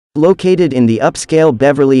Located in the upscale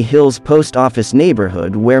Beverly Hills Post Office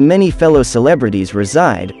neighborhood where many fellow celebrities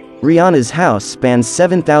reside, Rihanna's house spans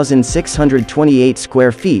 7,628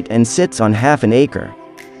 square feet and sits on half an acre.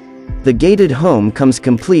 The gated home comes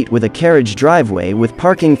complete with a carriage driveway with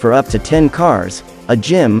parking for up to 10 cars, a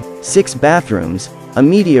gym, 6 bathrooms, a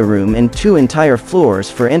media room and 2 entire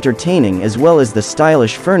floors for entertaining, as well as the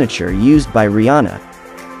stylish furniture used by Rihanna.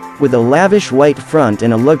 With a lavish white front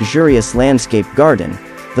and a luxurious landscape garden,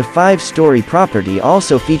 the 5-story property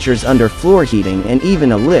also features underfloor heating and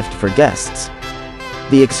even a lift for guests.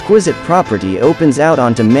 The exquisite property opens out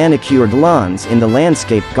onto manicured lawns in the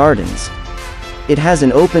landscape gardens. It has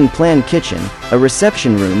an open-plan kitchen, a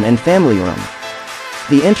reception room and family room.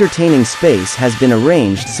 The entertaining space has been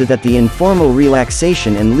arranged so that the informal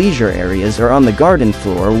relaxation and leisure areas are on the garden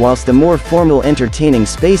floor, whilst the more formal entertaining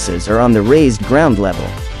spaces are on the raised ground level.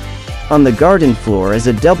 On the garden floor is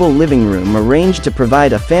a double living room arranged to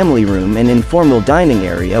provide a family room and informal dining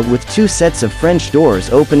area with 2 sets of French doors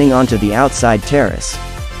opening onto the outside terrace.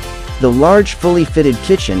 The large fully fitted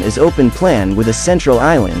kitchen is open plan with a central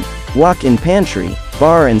island, walk-in pantry,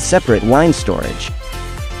 bar and separate wine storage.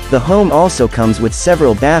 The home also comes with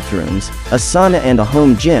several bathrooms, a sauna and a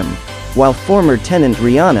home gym, while former tenant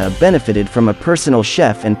Rihanna benefited from a personal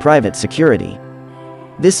chef and private security.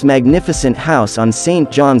 This magnificent house on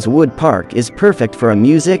St. John's Wood Park is perfect for a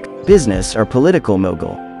music, business or political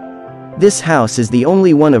mogul. This house is the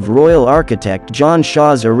only one of royal architect John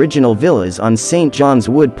Shaw's original villas on St. John's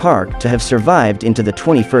Wood Park to have survived into the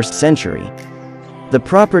 21st century. The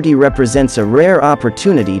property represents a rare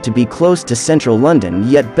opportunity to be close to central London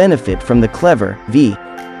yet benefit from the clever,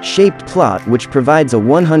 V-shaped plot, which provides a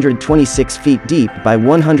 126 feet deep by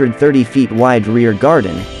 130 feet wide rear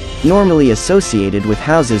garden, normally associated with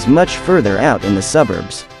houses much further out in the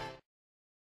suburbs.